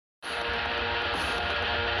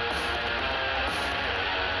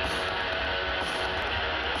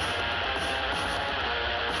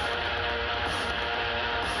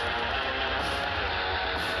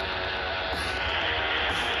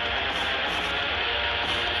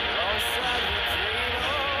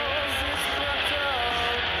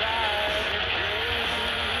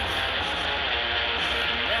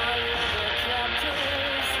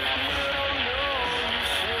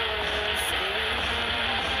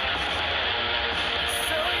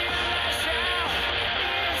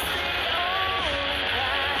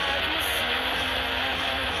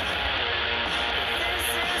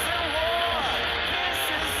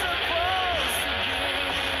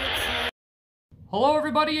Hello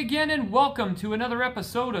everybody again and welcome to another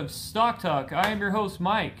episode of Stock Talk. I am your host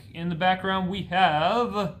Mike. In the background we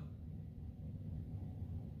have...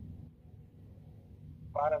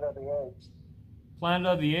 Planet of the Apes. Planet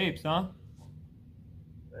of the Apes, huh?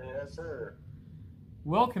 Yes, sir.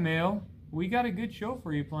 Well, Camille, we got a good show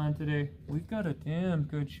for you planned today. We've got a damn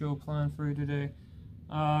good show planned for you today.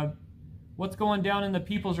 What's going down in the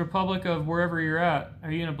People's Republic of wherever you're at?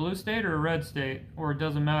 Are you in a blue state or a red state? Or it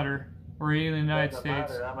doesn't matter? Or are you in the United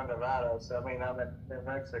States? I'm in Nevada, I'm in New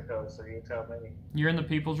Mexico, so you tell me. You're in the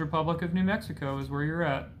People's Republic of New Mexico is where you're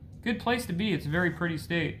at. Good place to be. It's a very pretty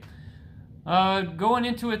state. Going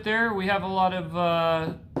into it there, we have a lot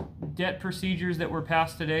of debt procedures that were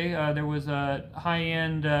passed today. There was a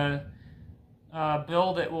high-end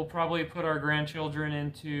bill that will probably put our grandchildren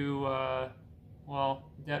into,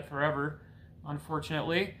 well, debt forever,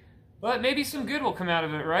 unfortunately. But maybe some good will come out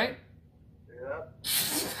of it, right? Yep.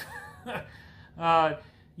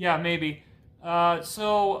 Yeah, maybe. Q-Card's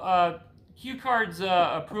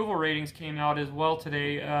approval ratings came out as well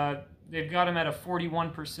today. They've got him at a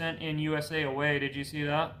 41% in USA away. Did you see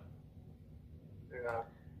that? Yeah.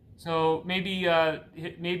 So maybe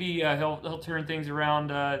he'll turn things around.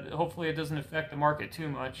 Hopefully it doesn't affect the market too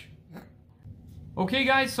much. Okay,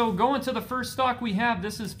 guys. So going to the first stock we have.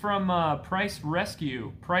 This is from Price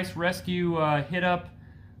Rescue. Price Rescue hit up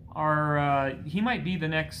our. He might be the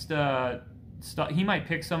next. He might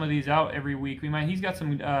pick some of these out every week. He's got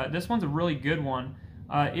some. This one's a really good one.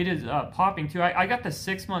 It is popping too. I got the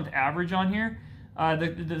 6-month average on here.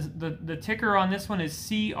 The ticker on this one is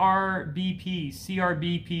CRBP.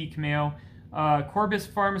 CRBP, Camille. Corbis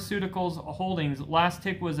Pharmaceuticals Holdings. Last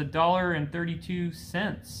tick was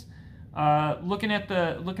 $1.32. Looking at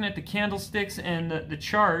the candlesticks and the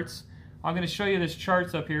charts. I'm going to show you this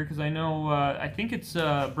charts up here because I know I think it's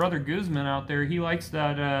Brother Guzman out there. He likes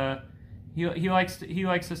that. He likes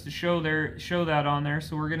us to show that on there.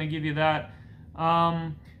 So we're going to give you that.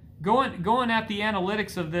 Going at the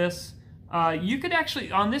analytics of this, you could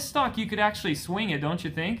actually, on this stock, you could actually swing it, don't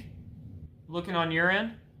you think? Looking on your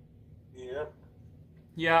end? Yep.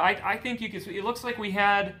 Yeah, I think you could. It looks like we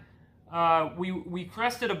had, we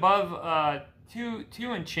crested above 2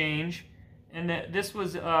 and change, and this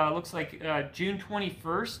was, looks like June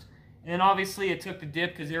 21st, and obviously it took the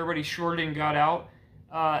dip because everybody shorted and got out,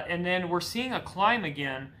 and then we're seeing a climb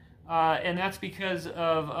again. And that's because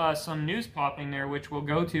of some news popping there, which we'll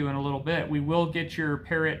go to in a little bit. We will get your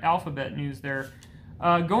Parrot Alphabet news there.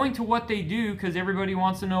 Going to what they do, because everybody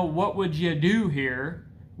wants to know what would you do here?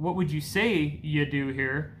 What would you say you do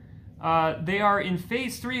here? They are in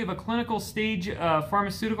phase 3 of a clinical stage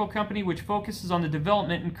pharmaceutical company which focuses on the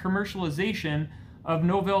development and commercialization of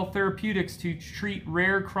novel therapeutics to treat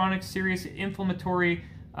rare, chronic, serious inflammatory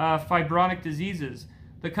fibrotic diseases.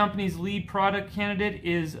 The company's lead product candidate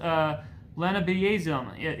is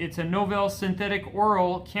lanabinazole. It's a novel synthetic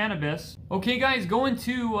oral cannabis. Okay, guys, going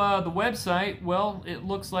to the website. Well, it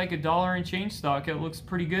looks like $1 and change stock. It looks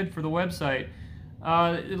pretty good for the website.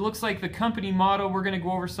 It looks like the company motto. We're going to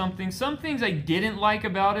go over something. Some things I didn't like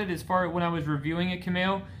about it as far as when I was reviewing it,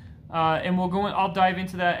 Camille. And we'll go. I'll dive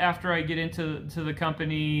into that after I get into the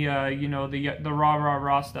company. You know, the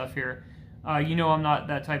rah stuff here. You know, I'm not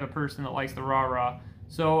that type of person that likes the rah.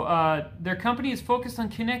 So their company is focused on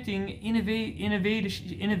connecting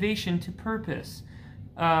innovation to purpose.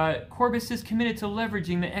 Corbis is committed to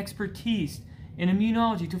leveraging the expertise in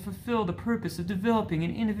immunology to fulfill the purpose of developing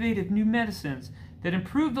innovative new medicines that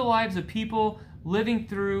improve the lives of people living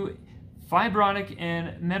through fibrotic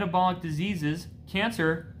and metabolic diseases.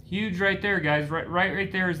 Cancer, huge right there, guys.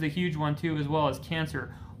 Right there is the huge one too, as well as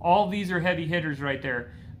cancer. All these are heavy hitters right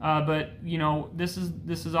there. But you know, this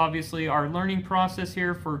is obviously our learning process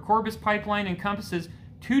here. For Corbis pipeline encompasses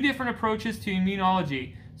 2 different approaches to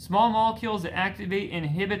immunology: small molecules that activate and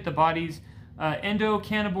inhibit the body's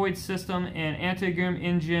endocannabinoid system, and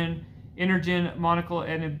antigen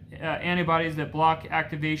monoclonal antibodies that block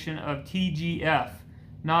activation of TGF,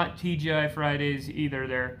 not TGI Fridays either.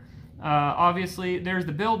 There, obviously, there's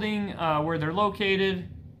the building where they're located.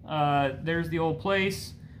 There's the old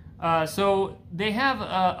place. So they have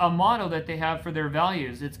a motto that they have for their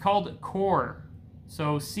values. It's called CORE.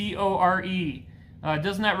 So C-O-R-E.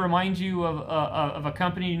 Doesn't that remind you of a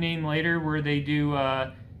company named later where they do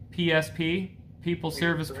PSP, People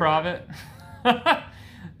Service Profit?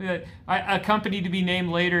 A company to be named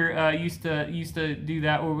later used to do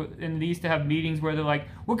that, and they used to have meetings where they're like,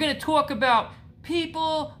 we're going to talk about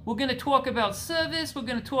people, we're going to talk about service, we're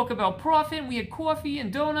going to talk about profit. We had coffee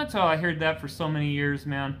and donuts. Oh, I heard that for so many years,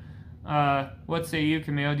 man. What say you,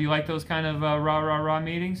 Camille? Do you like those kind of rah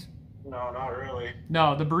meetings? No, not really.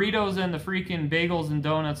 No, the burritos and the freaking bagels and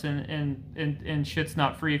donuts and shit's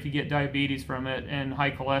not free if you get diabetes from it and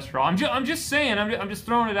high cholesterol. I'm just saying. I'm just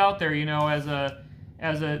throwing it out there. You know, as a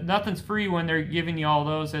nothing's free when they're giving you all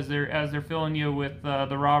those as they're filling you with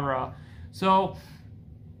the rah-rah. So,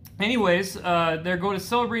 anyways, they're going to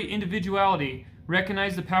celebrate individuality,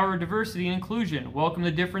 recognize the power of diversity and inclusion, welcome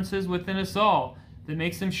the differences within us all that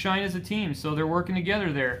makes them shine as a team. So they're working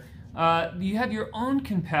together there. You have your own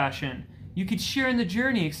compassion. You could share in the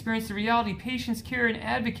journey, experience the reality, patients, care, and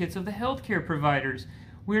advocates of the healthcare providers.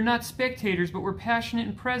 We're not spectators, but we're passionate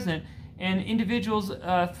and present, and individuals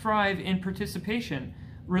thrive in participation.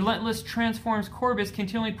 Relentless transforms Corbis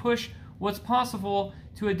continually push what's possible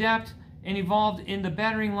to adapt and evolve in the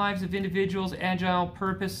battering lives of individuals, agile,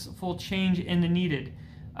 purposeful change in the needed.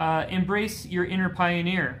 Embrace your inner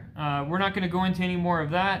pioneer. We're not going to go into any more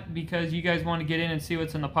of that because you guys want to get in and see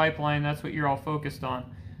what's in the pipeline. That's what you're all focused on.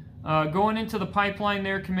 Going into the pipeline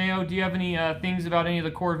there, Cameo, do you have any things about any of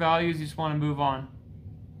the core values you just want to move on?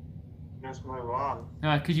 Just move on.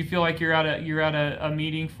 Because you feel like you're at a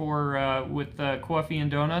meeting for with coffee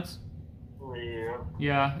and donuts? Yeah.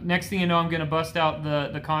 Yeah. Next thing you know, I'm going to bust out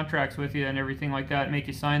the contracts with you and everything like that and make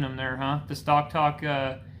you sign them there, huh? The Stock Talk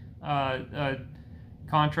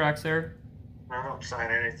contracts there? I don't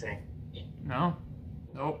sign anything. No?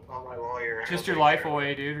 Nope. I'm my lawyer. Just your life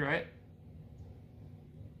away, dude, right?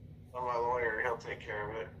 I'm my lawyer. He'll take care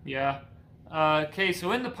of it. Yeah. Okay,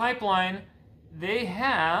 so in the pipeline, they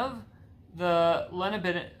have the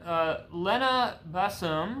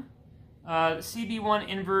lenabasum, CB1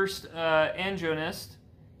 inverse angonist,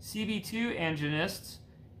 CB2 agonists,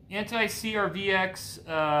 anti-CRVX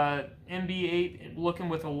MB8, looking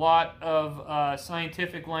with a lot of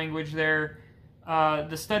scientific language there.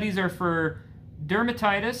 The studies are for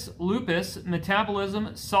dermatitis, lupus,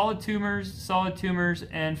 metabolism, solid tumors,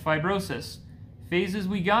 and fibrosis. Phases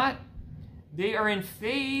we got, they are in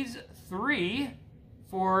phase 3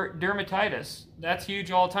 for dermatitis. That's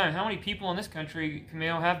huge all the time. How many people in this country,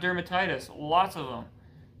 Camille, have dermatitis? Lots of them.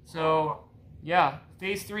 So, yeah,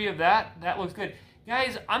 phase 3 of that looks good.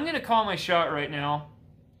 Guys, I'm going to call my shot right now.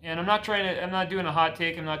 And I'm not doing a hot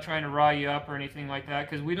take. I'm not trying to rile you up or anything like that,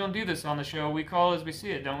 because we don't do this on the show. We call as we see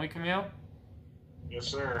it, don't we, Camille? Yes,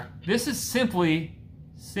 sir. This is simply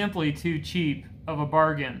too cheap of a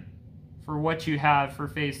bargain for what you have for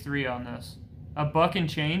phase 3 on this. $1 and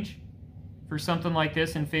change for something like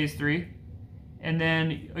this in phase 3. And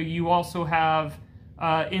then you also have,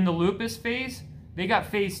 in the lupus phase, they got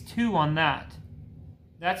phase 2 on that.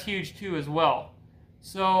 That's huge too as well.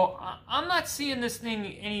 So I'm not seeing this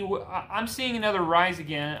thing I'm seeing another rise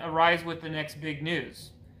again, a rise with the next big news.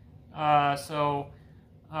 You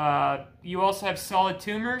also have solid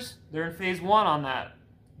tumors. They're in phase 1 on that.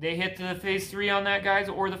 They hit the phase 3 on that, guys,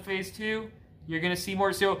 or the phase 2. You're going to see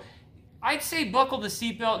more. So I'd say buckle the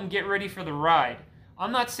seatbelt and get ready for the ride.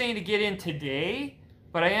 I'm not saying to get in today,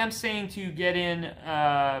 but I am saying to get in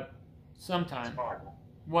sometime. Tomorrow.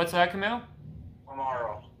 What's that, Camille?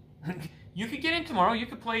 Tomorrow. You could get in tomorrow. You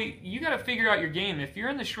could play. You got to figure out your game. If you're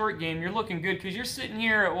in the short game, you're looking good because you're sitting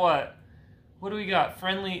here at what? What do we got?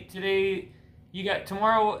 Friendly today. You got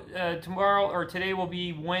tomorrow. Or today will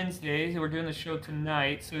be Wednesday. So we're doing the show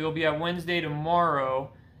tonight, so you'll be at Wednesday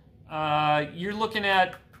tomorrow. You're looking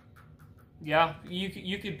at. Yeah,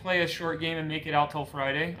 you could play a short game and make it out till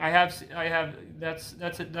Friday. I have. That's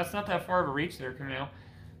not that far of a reach there, Camille.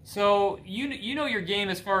 So you know your game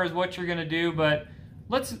as far as what you're gonna do, but.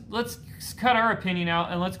 Let's cut our opinion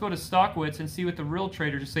out and let's go to StockWits and see what the real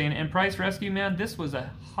traders are saying. And Price Rescue, man, this was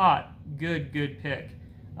a hot, good pick.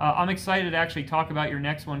 I'm excited to actually talk about your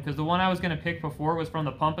next one because the one I was going to pick before was from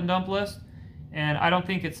the pump and dump list. And I don't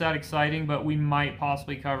think it's that exciting, but we might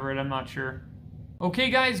possibly cover it. I'm not sure. Okay,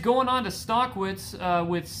 guys, going on to StockWits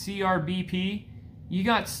with CRBP. You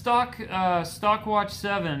got StockWatch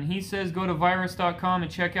 7. He says go to virus.com and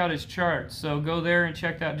check out his charts. So go there and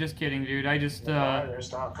check that. Just kidding, dude. I just...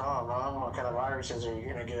 virus.com, huh? What kind of viruses are you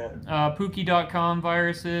going to get? Pookie.com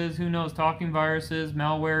viruses, who knows, talking viruses,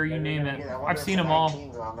 malware, you name it. I've seen them all.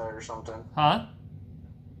 19's on there or something. Huh?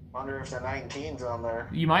 Wonder if the 19's on there.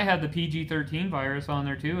 You might have the PG-13 virus on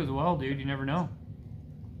there too as well, dude. You never know.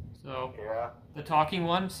 So, yeah. The talking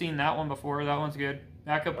one, seen that one before. That one's good.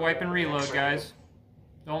 Backup, wipe, and reload, guys.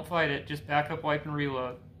 Don't fight it. Just back up, wipe, and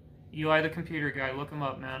reload. Eli the computer guy. Look him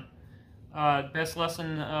up, man. Best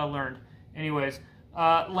lesson learned. Anyways,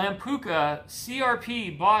 Lampuka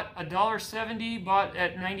CRP bought $1.70, bought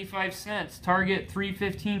at 95 cents. Target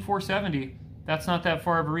 315, 470. That's not that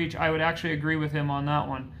far of a reach. I would actually agree with him on that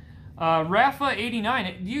one. Rafa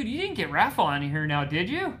 89. Dude, you didn't get Rafa on here now, did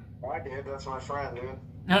you? I did. That's my friend, dude.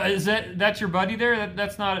 Is that's your buddy there?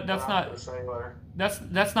 That's not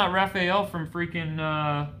that's not Raphael from freaking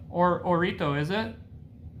Orito, is it?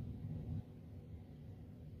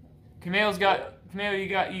 Camille's got Camille. You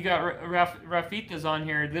got Rafitas on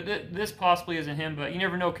here. This possibly isn't him, but you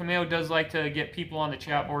never know. Camille does like to get people on the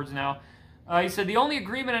chat boards now. He said the only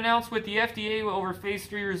agreement announced with the FDA over phase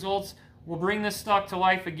 3 results will bring this stock to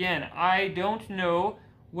life again. I don't know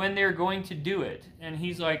when they're going to do it. And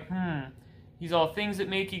he's like, He's all things that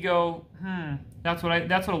make you go, That's what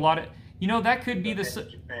a lot of, that could be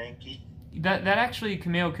that actually,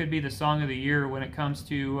 Camille, could be the song of the year when it comes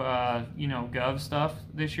to Gov stuff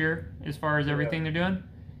this year, as far as everything they're doing.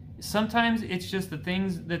 Sometimes it's just the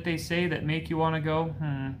things that they say that make you want to go,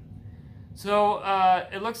 So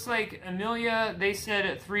it looks like Amelia, they said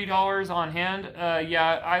at $3 on hand.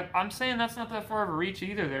 I'm saying that's not that far of a reach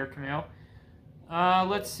either there, Camille.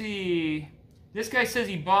 Let's see. This guy says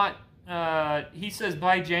he bought, he says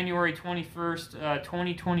by January 21st,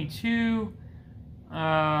 2022.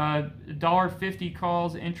 $1.50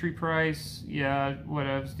 calls, entry price. Yeah,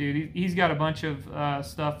 whatevs, dude. He's got a bunch of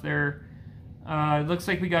stuff there. Looks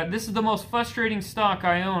like this is the most frustrating stock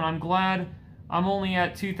I own. I'm glad I'm only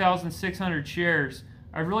at 2,600 shares.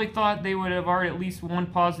 I really thought they would have already at least one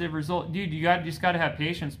positive result. Dude, you just got to have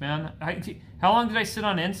patience, man. How long did I sit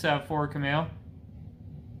on NSAV for, Camille?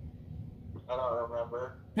 I don't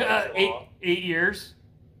remember. 8 years.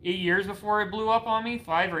 8 years before it blew up on me.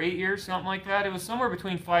 5 or 8 years, something like that. It was somewhere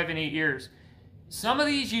between 5 and 8 years. Some of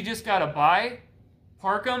these you just got to buy,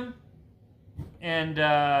 park them, and,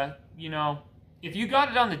 if you got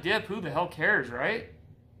it on the dip, who the hell cares, right?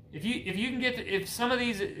 If you can get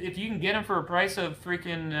if you can get them for a price of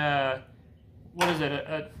freaking what is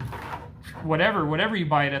it, whatever you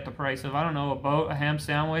buy it at the price of, I don't know, a boat, a ham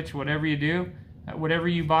sandwich, whatever you do, whatever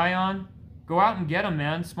you buy on, go out and get them,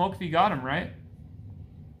 man. Smoke if you got them, right?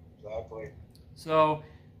 Exactly. So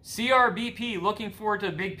CRBP, looking forward to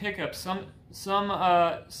a big pickup. Some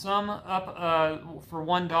up for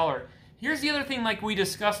 $1. Here's the other thing, like we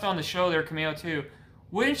discussed on the show there, Camille, too.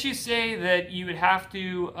 Wouldn't you say that you would have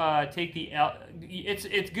to take the L?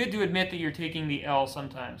 It's good to admit that you're taking the L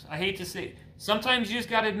sometimes. I hate to say, sometimes you just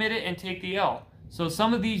got to admit it and take the L. So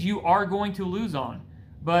some of these you are going to lose on.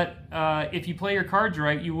 But if you play your cards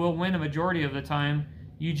right, you will win a majority of the time.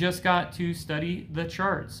 You just got to study the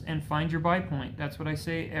charts and find your buy point. That's what I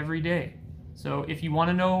say every day. So if you want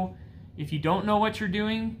to know, if you don't know what you're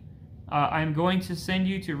doing, I'm going to send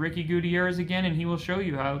you to Ricky Gutierrez again, and he will show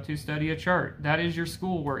you how to study a chart. That is your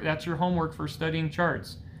schoolwork. That's your homework for studying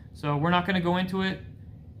charts. So we're not going to go into it.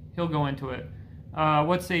 He'll go into it.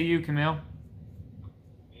 What say you, Camille?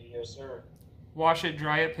 Yes, sir. Wash it,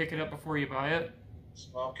 dry it, pick it up before you buy it.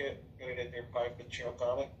 Smoke it, put it in your pipe and choke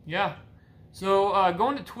on it. Yeah. So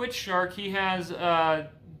going to Twitch Shark, he has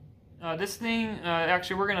this thing.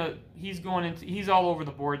 Actually, he's all over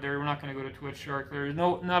the board there. We're not going to go to Twitch Shark. There's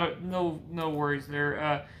no worries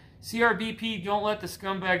there. CRBP, don't let the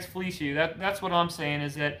scumbags fleece you. That's what I'm saying,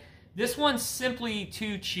 is that this one's simply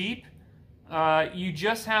too cheap. You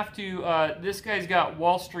just have to. This guy's got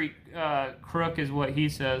Wall Street crook, is what he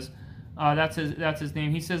says. That's his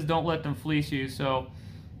name. He says don't let them fleece you. So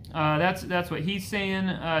that's what he's saying.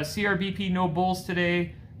 CRBP, no bulls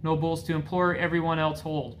today. No bulls to implore everyone else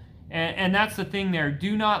hold. And that's the thing there.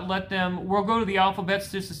 Do not let them. We'll go to the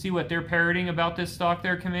alphabets just to see what they're parroting about this stock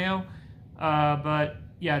there, Cameo. But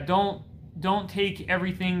yeah, don't take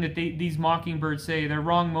everything that these mockingbirds say. They're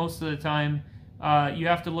wrong most of the time. You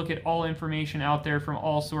have to look at all information out there from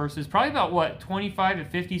all sources. Probably about what, 25 to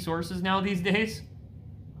 50 sources now these days.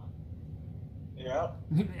 Yeah.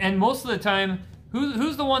 And most of the time,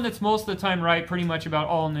 who's the one that's most of the time right? Pretty much about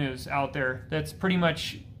all news out there. That's pretty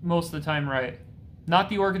much most of the time right. Not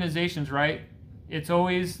the organizations, right? It's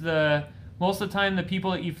always most of the time the people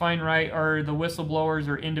that you find right are the whistleblowers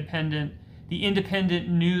or the independent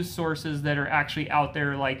news sources that are actually out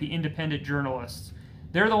there, like the independent journalists.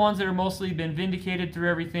 They're the ones that are mostly been vindicated through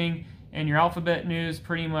everything, and your alphabet news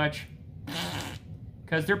pretty much,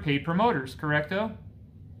 because they're paid promoters, correcto?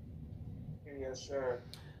 Yes, sir.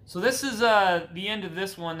 So this is the end of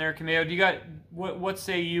this one there, Cameo. Do you got what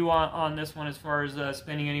say you on this one as far as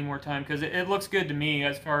spending any more time? Because it looks good to me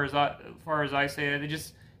as far as I say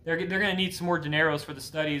it. They're going to need some more dineros for the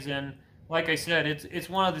studies, and like I said, it's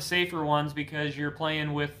one of the safer ones because you're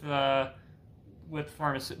playing with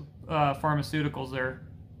pharmaceuticals there.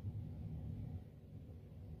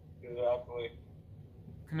 Exactly.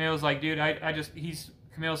 Cameo's like, dude,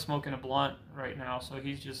 Cameo's smoking a blunt right now, so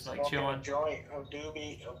he's just like chilling. A joint of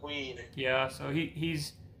doobie of weed. Yeah, so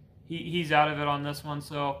he's out of it on this one.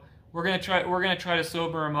 So We're gonna try to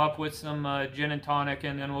sober him up with some gin and tonic,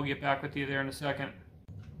 and then we'll get back with you there in a second.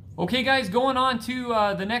 Okay, guys, going on to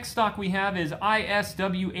the next stock we have is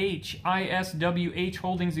ISWH. ISWH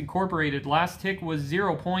Holdings Incorporated. Last tick was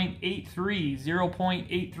 0.83,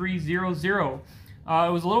 0.8300.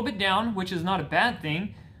 It was a little bit down, which is not a bad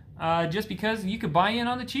thing, just because you could buy in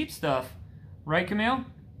on the cheap stuff. Right, Camille?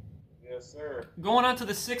 Yes, sir. Going on to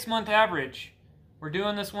the 6-month average. We're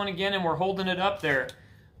doing this one again, and we're holding it up there.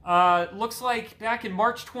 Looks like back in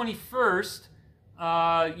March 21st,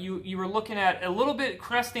 you were looking at a little bit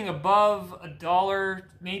cresting above $1,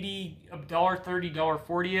 maybe $1.30,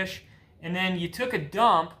 $1.40-ish, and then you took a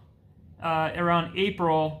dump around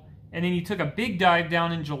April, and then you took a big dive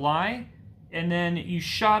down in July, and then you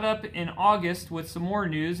shot up in August with some more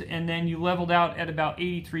news, and then you leveled out at about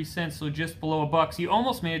 83 cents, so just below $1. So you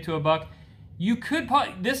almost made it to $1. You could,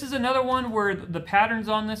 this is another one where the patterns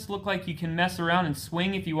on this look like you can mess around and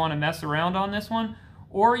swing if you want to mess around on this one.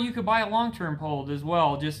 Or you could buy a long-term hold as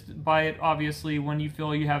well. Just buy it, obviously, when you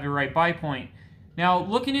feel you have the right buy point. Now,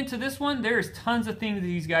 looking into this one, there's tons of things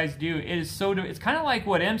these guys do. It's kind of like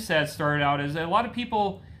what MSAT started out as. A lot of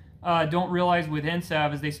people don't realize with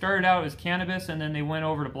NSAV is they started out as cannabis, and then they went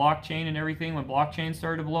over to blockchain and everything when blockchain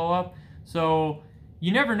started to blow up. So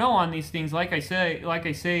you never know on these things. Like I say,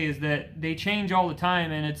 is that they change all the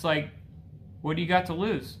time, and it's like, what do you got to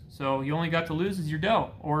lose? So you only got to lose is your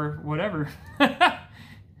dough or whatever.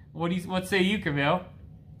 What say you, Camille?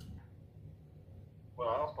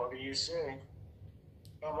 Well, what do you say?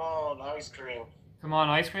 Come on, ice cream. Come on,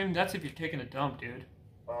 ice cream? That's if you're taking a dump, dude.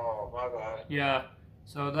 Oh, my bad. Yeah.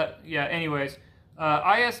 So anyways.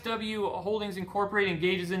 ISW Holdings Incorporated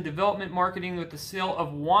engages in development marketing with the sale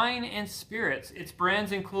of wine and spirits. Its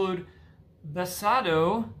brands include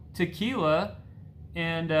Besado, Tequila,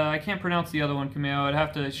 and I can't pronounce the other one, Camille. I'd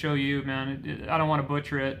have to show you, man. I don't want to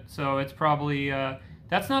butcher it. So it's probably...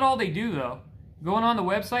 that's not all they do, though. Going on the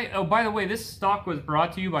website... Oh, by the way, this stock was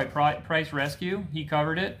brought to you by Price Rescue. He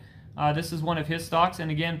covered it. This is one of his stocks.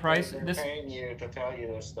 And again, Price... They're paying you to tell you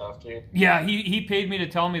this stuff, dude. Yeah, he paid me to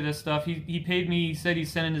tell me this stuff. He paid me... He said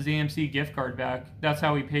he's sending his AMC gift card back. That's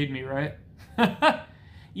how he paid me, right?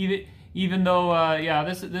 Even though, yeah,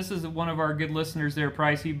 this is one of our good listeners there,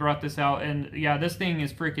 Price. He brought this out. And, yeah, this thing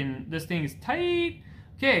is tight.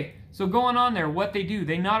 Okay, so going on there, what they do.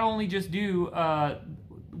 They not only just do...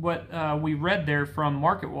 what we read there from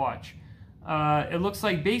MarketWatch. It looks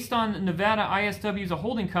like based on Nevada, ISW is a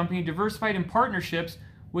holding company diversified in partnerships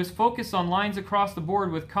with focus on lines across the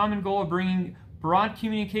board with common goal of bringing broad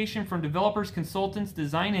communication from developers, consultants,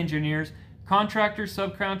 design engineers, contractors,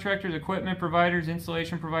 subcontractors, equipment providers,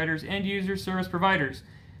 installation providers, end users, service providers.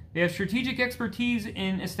 They have strategic expertise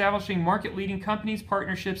in establishing market-leading companies,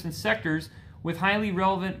 partnerships, and sectors with highly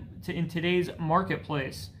relevant in today's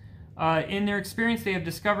marketplace. In their experience, they have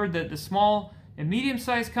discovered that the small and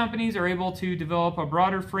medium-sized companies are able to develop a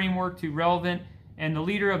broader framework to relevant and the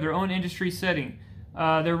leader of their own industry setting.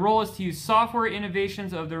 Their role is to use software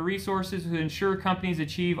innovations of their resources to ensure companies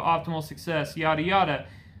achieve optimal success, yada yada.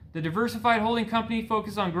 The diversified holding company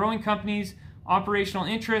focuses on growing companies, operational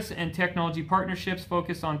interests, and technology partnerships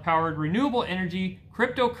focused on powered renewable energy,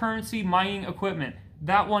 cryptocurrency mining equipment.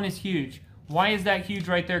 That one is huge. Why is that huge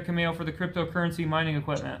right there, Camille, for the cryptocurrency mining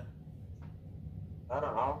equipment? I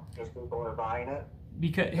don't know. Just people are buying it.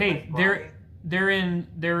 Because hey, they're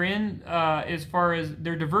in as far as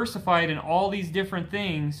they're diversified in all these different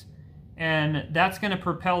things, and that's going to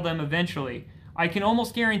propel them eventually. I can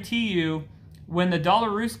almost guarantee you, when the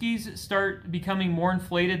dollar-rooskies start becoming more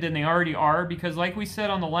inflated than they already are, because like we said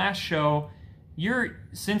on the last show,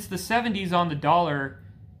 since the 70s on the dollar,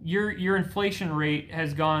 your inflation rate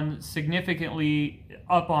has gone significantly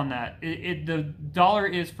up on that. The dollar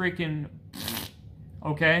is freaking.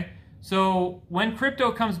 Okay, so when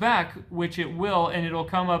crypto comes back, which it will, and it'll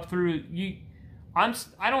come up through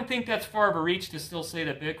I don't think that's far of a reach to still say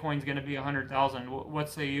that Bitcoin's going to be 100,000. What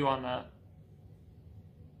say you on that?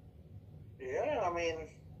 Yeah, I mean,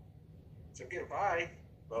 it's a good buy,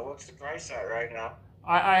 but what's the price at right now?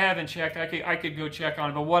 I haven't checked. I could go check on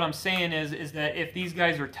it, but what I'm saying is that if these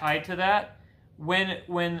guys are tied to that,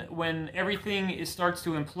 when everything starts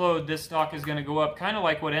to implode, this stock is going to go up, kind of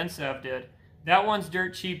like what NSAV did. That one's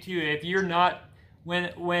dirt cheap too. If you're not, when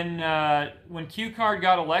Q Card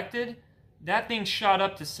got elected, that thing shot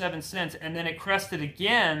up to 7 cents, and then it crested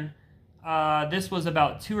again. This was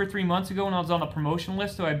about 2 or 3 months ago when I was on the promotion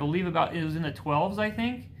list, so I believe it was in the 12s, I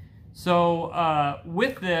think. So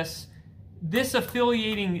with this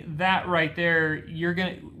affiliating that right there, you're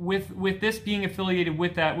gonna with this being affiliated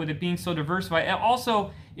with that, with it being so diversified. And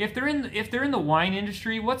also, if they're in the wine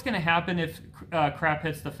industry, what's going to happen if crap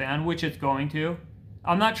hits the fan, which it's going to?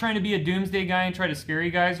 I'm not trying to be a doomsday guy and try to scare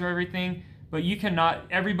you guys or everything, but you cannot.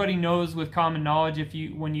 Everybody knows with common knowledge,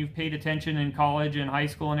 when you've paid attention in college and high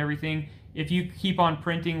school and everything, if you keep on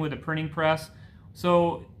printing with a printing press.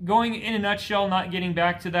 So going in a nutshell, not getting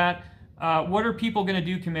back to that, what are people going to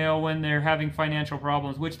do, Camille, when they're having financial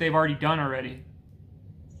problems, which they've already done already?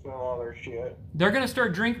 Sell all their shit. They're going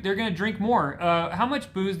to They're going to drink more. How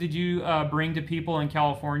much booze did you bring to people in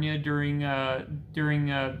California during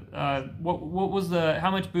what was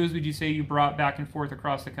how much booze would you say you brought back and forth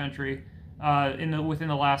across the country within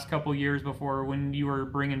the last couple years before, when you were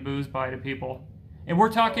bringing booze by to people? And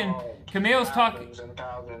we're talking, Camille's talking thousands and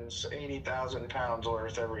thousands, 80,000 pounds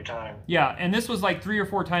worth every time. Yeah, and this was like 3 or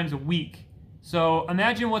 4 times a week. So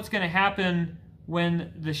imagine what's going to happen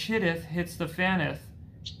when the shitteth hits the faneth,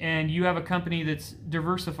 and you have a company that's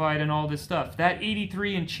diversified and all this stuff. That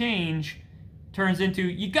 83 and change turns into,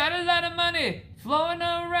 you got a lot of money flowing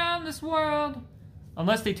around this world.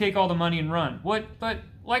 Unless they take all the money and run. But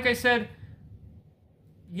like I said,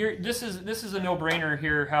 this is a no-brainer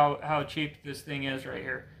here, how cheap this thing is right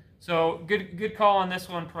here. So good call on this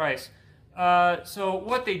one, price. So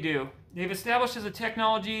what they do, they've established as a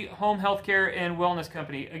technology, home healthcare, and wellness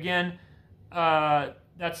company. Again,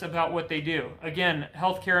 that's about what they do. Again,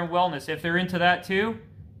 healthcare and wellness. If they're into that too,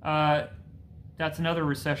 that's another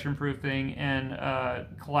recession-proof thing and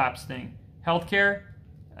collapse thing. Healthcare,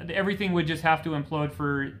 everything would just have to implode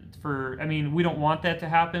for. I mean, we don't want that to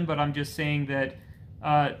happen, but I'm just saying that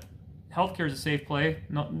healthcare is a safe play.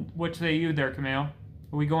 No, what say you there, Camille?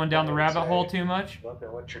 Are we going down the rabbit hole too much? Look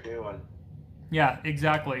at what you're doing. Yeah,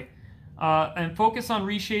 exactly. And focus on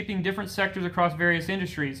reshaping different sectors across various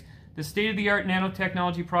industries. The state-of-the-art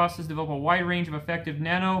nanotechnology process develop a wide range of effective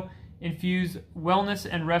nano-infused wellness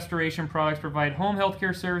and restoration products, provide home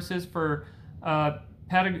healthcare services for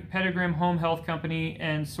Pentagram Home Health Company,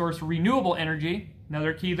 and source renewable energy.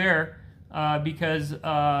 Another key there, because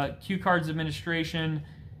Q-Card's administration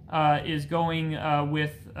is going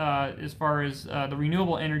with as far as the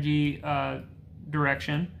renewable energy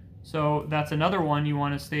direction. So that's another one you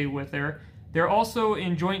want to stay with there. They're also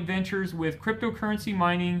in joint ventures with cryptocurrency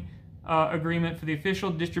mining agreement for the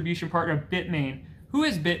official distribution partner Bitmain. Who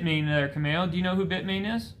is Bitmain there, Camille? Do you know who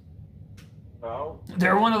Bitmain is? No.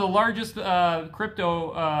 They're one of the largest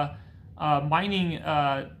crypto mining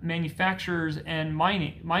manufacturers and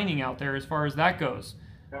mining out there as far as that goes.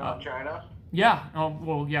 China? Yeah. Oh,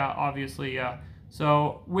 well, yeah, obviously, yeah.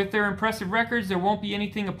 So with their impressive records, there won't be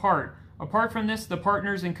anything apart. Apart from this, the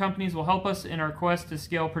partners and companies will help us in our quest to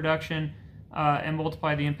scale production and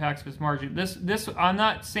multiply the impacts of its margin. This I'm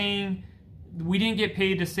not saying we didn't get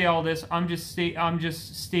paid to say all this. I'm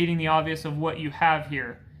just stating the obvious of what you have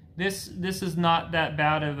here. This is not that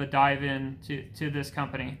bad of a dive in to this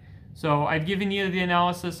company. So I've given you the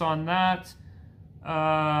analysis on that.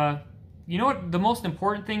 You know what the most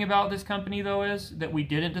important thing about this company, though, is that we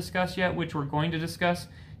didn't discuss yet, which we're going to discuss.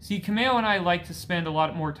 See, Camille and I like to spend a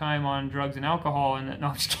lot more time on drugs and alcohol, and no,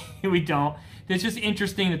 I'm just kidding, we don't. It's just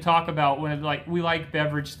interesting to talk about when, like, we like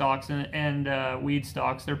beverage stocks and weed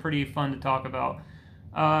stocks. They're pretty fun to talk about.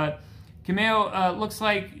 Camille, looks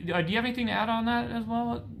like, do you have anything to add on that as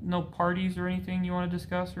well? No parties or anything you want to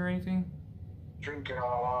discuss or anything? Drink it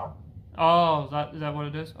all up. Oh, is that what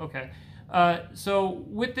it is? Okay. So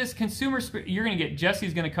with this consumer spirit, you're going to get,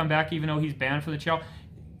 Jesse's going to come back even though he's banned for the channel.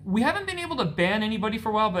 We haven't been able to ban anybody for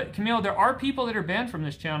a while, but Camille, there are people that are banned from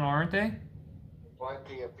this channel, aren't they?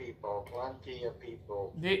 Plenty of people. Plenty of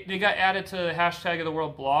people. They got added to the hashtag of the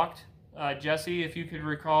world blocked. Jesse, if you could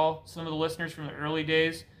recall, some of the listeners from the early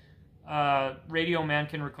days, Radio Man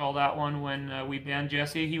can recall that one when we banned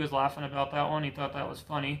Jesse. He was laughing about that one. He thought that was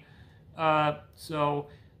funny. So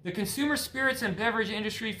the consumer spirits and beverage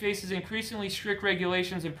industry faces increasingly strict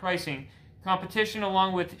regulations and pricing. Competition,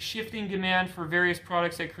 along with shifting demand for various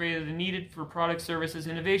products that created the needed for product services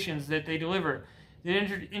innovations that they deliver.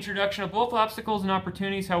 The introduction of both obstacles and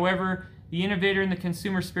opportunities, however, the innovator in the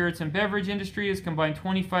consumer spirits and beverage industry has combined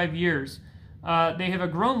 25 years. They have a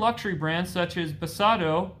grown luxury brand such as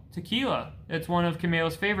Basado Tequila. That's one of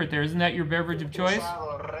Camille's favorite there. Isn't that your beverage of choice?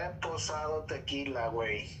 Reposado tequila,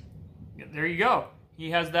 güey. There you go. He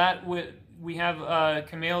has that with... We have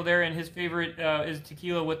Camille there, and his favorite is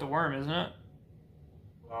tequila with the worm, isn't it?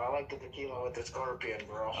 I like the tequila with the scorpion,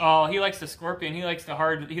 bro. Oh, he likes the scorpion. He likes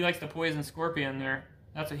the poison scorpion there.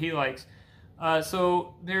 That's what he likes.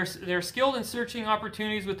 So they're skilled in searching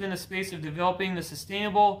opportunities within the space of developing the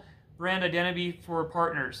sustainable brand identity for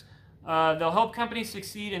partners. They'll help companies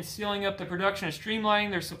succeed in sealing up the production and streamlining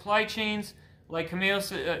their supply chains, like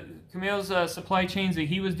Kameo's supply chains that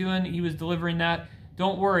he was doing, he was delivering that.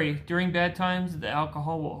 Don't worry, during bad times, the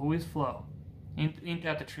alcohol will always flow. Ain't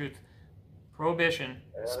that the truth? Prohibition,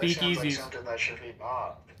 speakeasies. Like something that should be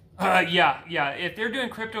bought. Yeah. If they're doing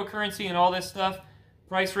cryptocurrency and all this stuff,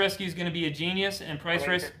 Price Rescue is going to be a genius, and Price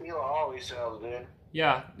Rescue. Tequila always sells, dude.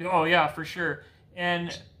 Yeah. Oh yeah, for sure.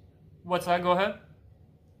 And what's that? Go ahead.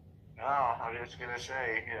 No, I'm just gonna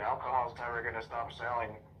say, alcohol's never gonna stop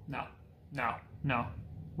selling. No.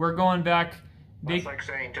 We're going back. It's like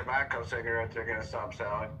saying tobacco cigarettes are gonna stop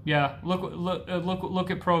selling. Yeah.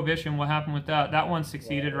 Look at Prohibition. What happened with that? That one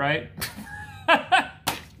succeeded, right?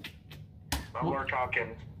 But we're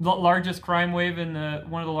talking the largest crime wave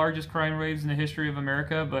one of the largest crime waves in the history of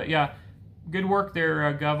America. But yeah, good work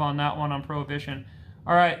there, Gov, on that one on Prohibition.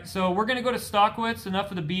 All right, so we're going to go to Stockwitz.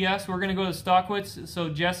 Enough of the BS. We're going to go to Stockwitz so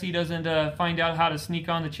Jesse doesn't find out how to sneak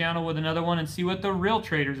on the channel with another one and see what the real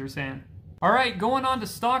traders are saying. All right, going on to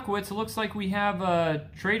Stockwitz, it looks like we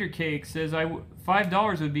have Trader Cake. Says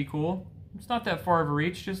 $5 would be cool. It's not that far of a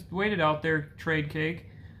reach. Just wait it out there, Trade Cake.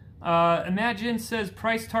 Imagine says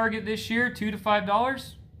price target this year, $2 to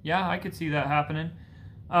 $5. Yeah, I could see that happening.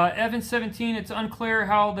 Evan17, it's unclear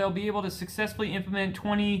how they'll be able to successfully implement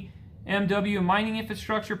 20 MW mining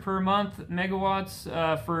infrastructure per month, megawatts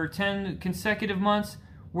for 10 consecutive months.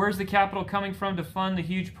 Where's the capital coming from to fund the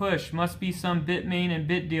huge push? Must be some Bitmain and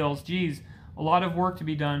Bit deals. Geez, a lot of work to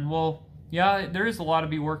be done. Well, yeah, there is a lot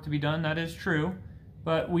of work to be done. That is true.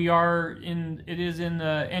 But it is in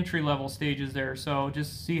the entry-level stages there. So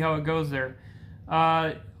just see how it goes there.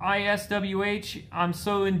 ISWH, I'm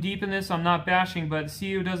so deep in this, I'm not bashing, but the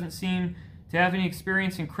CEO doesn't seem to have any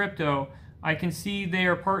experience in crypto. I can see they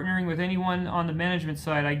are partnering with anyone on the management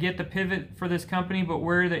side. I get the pivot for this company, but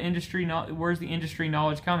where's the industry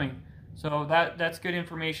knowledge coming? So that's good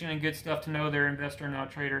information and good stuff to know there, investor, not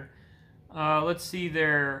trader. Let's see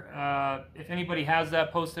there. If anybody has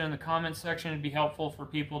that posted in the comments section, it'd be helpful for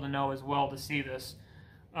people to know as well to see this.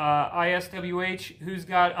 ISWH, who's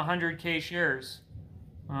got 100K shares?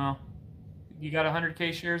 Well, you got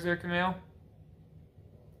 100K shares there, Camille?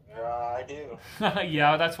 I do.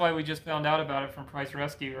 Yeah, that's why we just found out about it from Price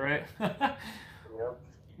Rescue, right? Yep.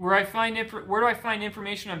 Where do I find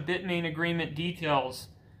information on Bitmain agreement details?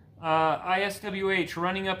 ISWH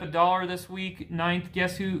running up $1 this week. 9th.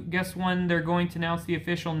 Guess when they're going to announce the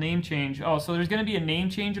official name change? Oh, so there's going to be a name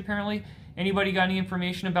change apparently. Anybody got any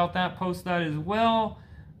information about that? Post that as well.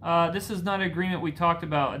 This is not an agreement we talked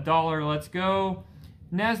about. $1. Let's go.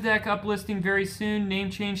 NASDAQ uplisting very soon.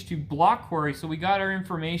 Name change to Block Quarry. So we got our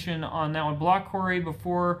information on that one. Block Quarry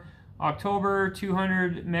before October.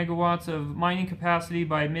 200 megawatts of mining capacity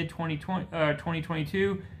by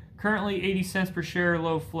mid-2022. Currently 80 cents per share,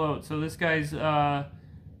 low float. So this guy's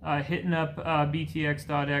hitting up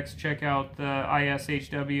BTX.X. Check out the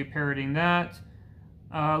ISHW, parroting that.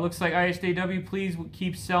 Looks like ISJW, please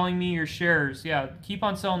keep selling me your shares. Yeah, keep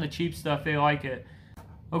on selling the cheap stuff. They like it.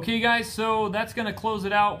 Okay, guys, so that's going to close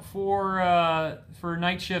it out for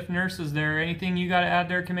night shift nurses there. Anything you got to add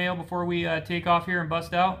there, Camille, before we take off here and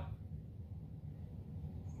bust out?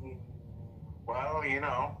 Well,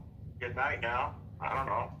 good night now. I don't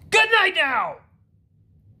know. Good night now!